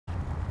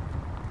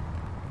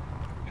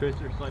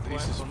Tracer side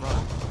west on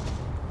that.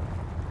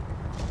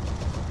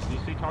 Do you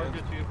see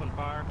targets? You open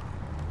fire?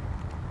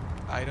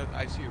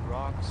 I see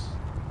rocks.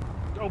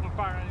 Open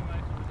fire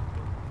anyway.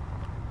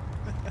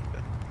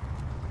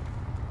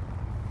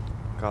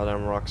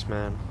 Goddamn rocks,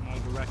 man.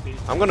 Directly.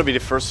 I'm gonna be the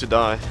first to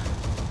die.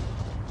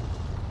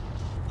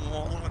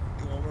 Well,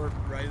 we're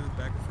right at the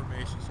back of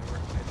formation, so we're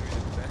either in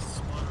the best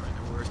spot or in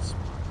the worst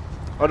spot.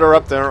 Oh, they're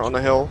up there on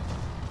the hill.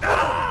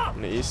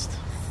 In the east.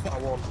 I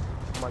want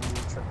my new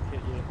truck to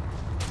hit you.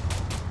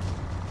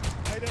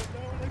 I don't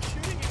know what I'm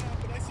shooting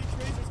at, but I see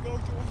tracers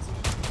going towards it.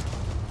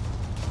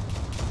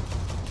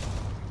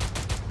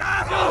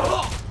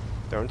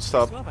 Don't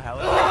stop.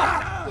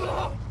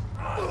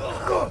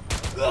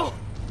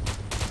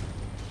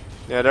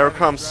 Yeah, there it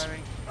comes.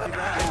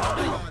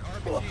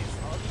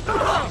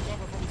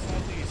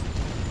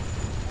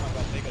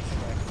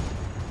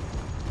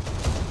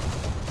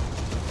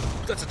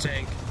 That's a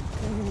tank.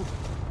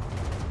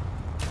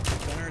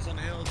 Gunners on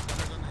the hills,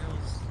 gunners on the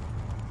hills.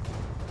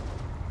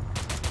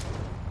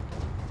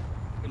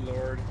 Good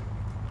lord.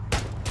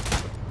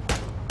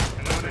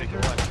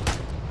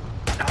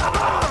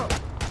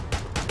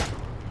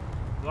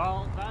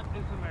 Well, that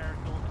is a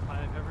miracle if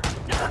I've ever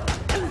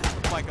seen.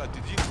 Oh my god,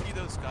 did you see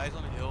those guys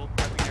on the hill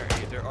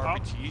prepping their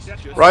RPGs?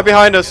 Just Right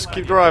behind us.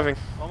 Keep driving.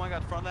 Oh my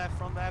god, front left,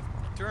 front left.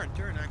 Turn,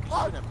 I can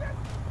shoot him.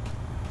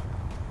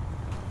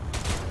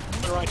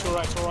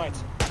 Alright.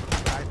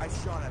 I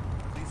shot him,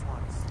 these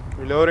ones.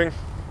 Reloading.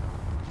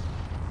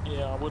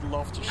 Yeah, I would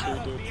love to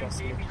shoot, dude,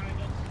 trust me.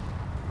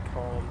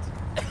 Can't.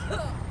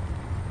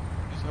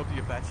 Just hope the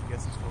Apache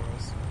gets this for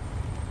us.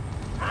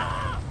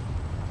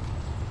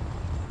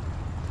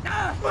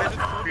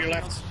 To your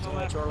left, to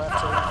your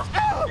left.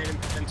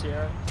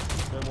 NTR.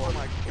 No more. Oh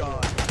my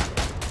god.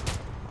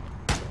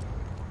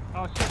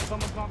 Oh shit,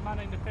 someone's not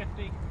manning the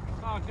 50.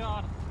 Oh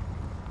god.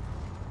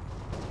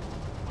 Oh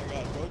my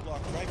god,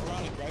 roadblock, drive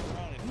around it.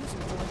 User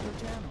joined your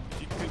channel.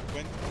 You could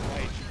win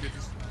right, you could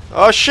just...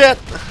 Oh shit!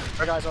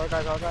 Our guys. Keep going.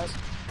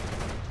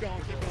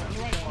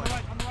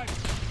 On the right.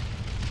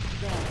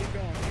 Keep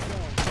going.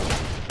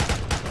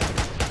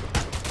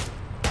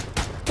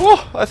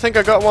 Oh, I think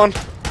I got one.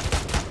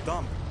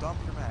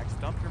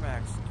 Dump your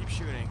max. Keep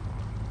shooting.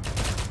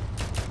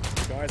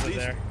 The guys are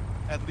there.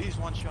 At least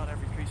one shot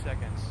every 3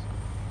 seconds.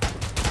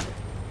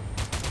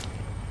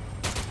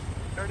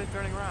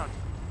 Turning around.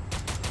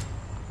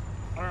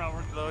 I don't know,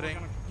 we're Loading.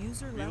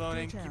 User left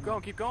Reloading. your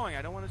channel. Keep going.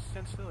 I don't want to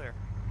stand still there.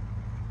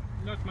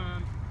 Look,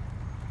 man.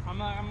 I'm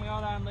gonna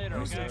go down later,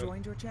 User okay?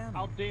 joined your channel.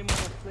 I'll deal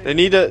with this. They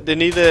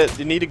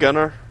need a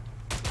gunner.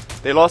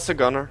 They lost a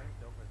gunner.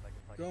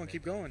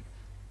 Keep going.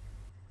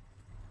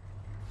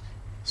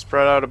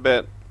 Spread out a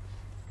bit. I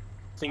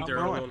think they're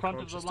We're all at on the front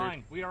of the Rochester.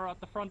 line. We are at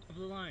the front of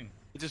the line.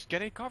 Just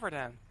get it covered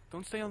then.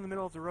 Don't stay on the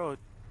middle of the road.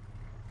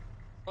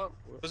 Oh,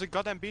 There's a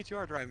goddamn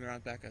BTR driving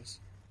around back us.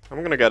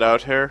 I'm gonna get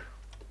out here.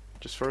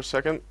 Just for a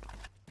second.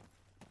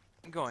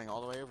 I'm going all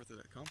the way over to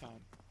the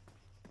compound.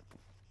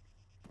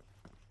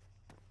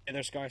 and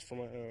there's guys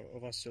from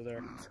of us still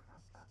there.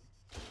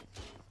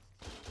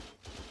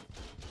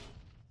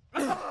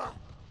 What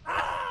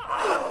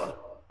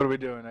are we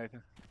doing,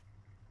 Nathan?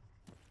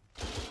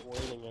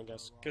 Waiting, I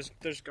guess. Because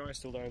there's guys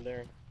still down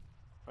there.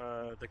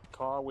 The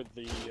car with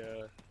the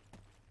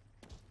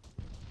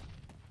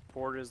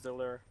port is still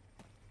there.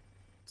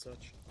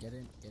 Such. Get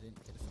in.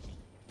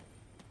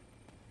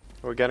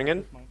 Are we getting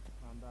in? And,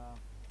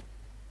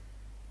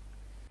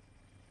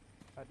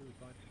 I do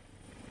like.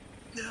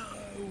 No!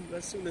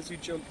 As soon as you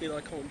jump in,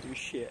 I can't do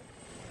shit.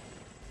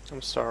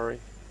 I'm sorry.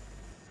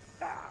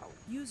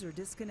 User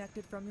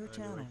disconnected from your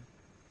channel.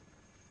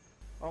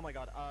 Oh my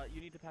god,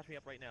 you need to patch me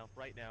up right now.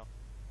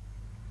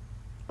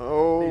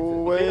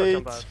 Oh,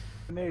 wait.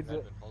 Needs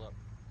it. Hold up.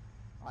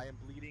 I am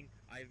bleeding.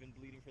 I've been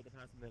bleeding for the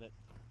past minute.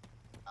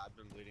 I've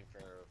been bleeding for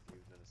a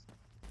few minutes.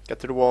 Get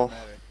to the wall.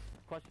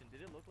 Question,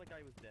 did it look like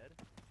I was dead?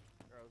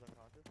 Or I was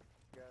unconscious?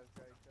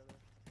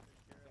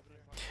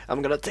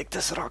 I'm gonna take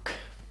this rock.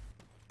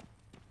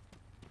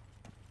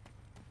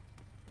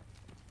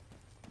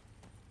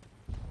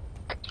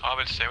 I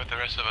will stay with the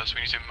rest of us.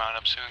 We need to mount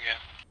up soon again.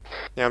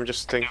 Yeah, I'm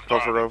just taking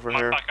cover over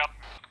here. Back up.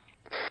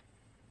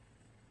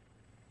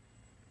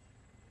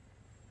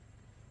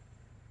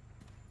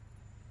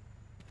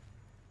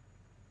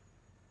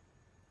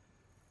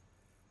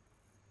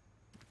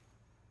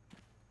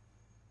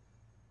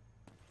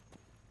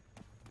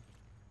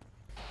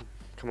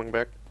 Coming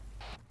back.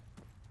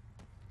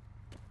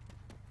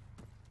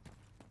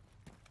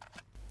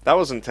 That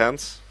was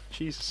intense.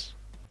 Jesus.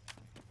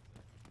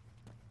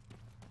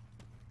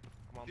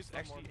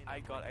 I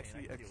got a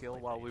kill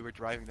while we were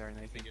driving there, and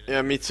I think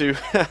Yeah, me too.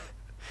 I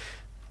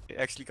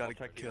actually got a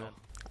kill.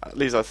 At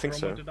least I think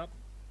so.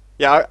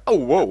 Yeah. Oh,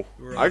 whoa!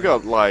 I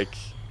got like.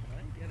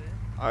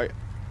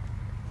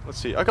 Let's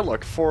see. I got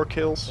like 4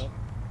 kills.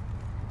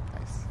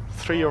 Nice.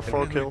 3 or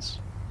 4 kills.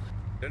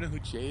 I don't know who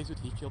Jay is, but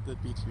he killed the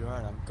BTR,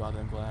 and I'm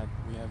goddamn glad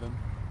we have him.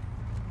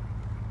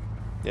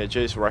 Yeah,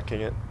 Jay's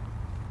wrecking it.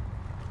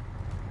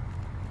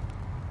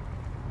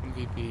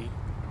 MVP.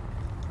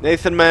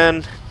 Nathan,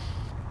 man.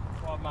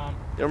 What, man?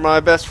 You're my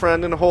best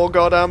friend in the whole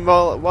goddamn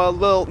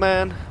wild world,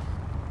 man.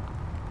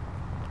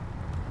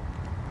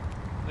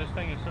 This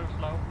thing is so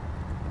slow.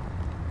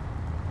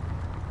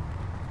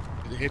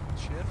 Did it hit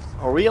shift?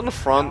 Are we on the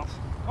front?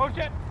 Oh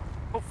shit!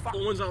 Oh fuck!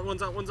 Oh,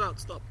 one's out,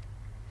 stop.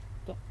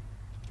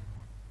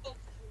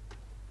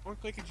 One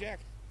click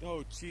eject.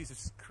 Oh,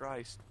 Jesus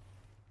Christ.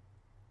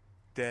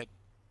 Dead.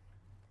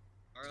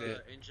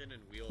 Our engine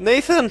and wheel.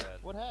 Nathan!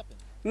 What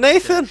happened?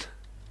 Nathan!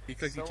 He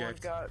clicked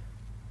eject. got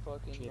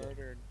Fucking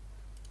murdered.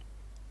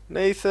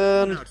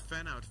 Nathan!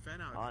 Fan out.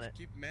 On it.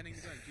 Keep manning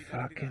the gun. Keep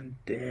manning the gun. fucking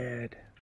dead.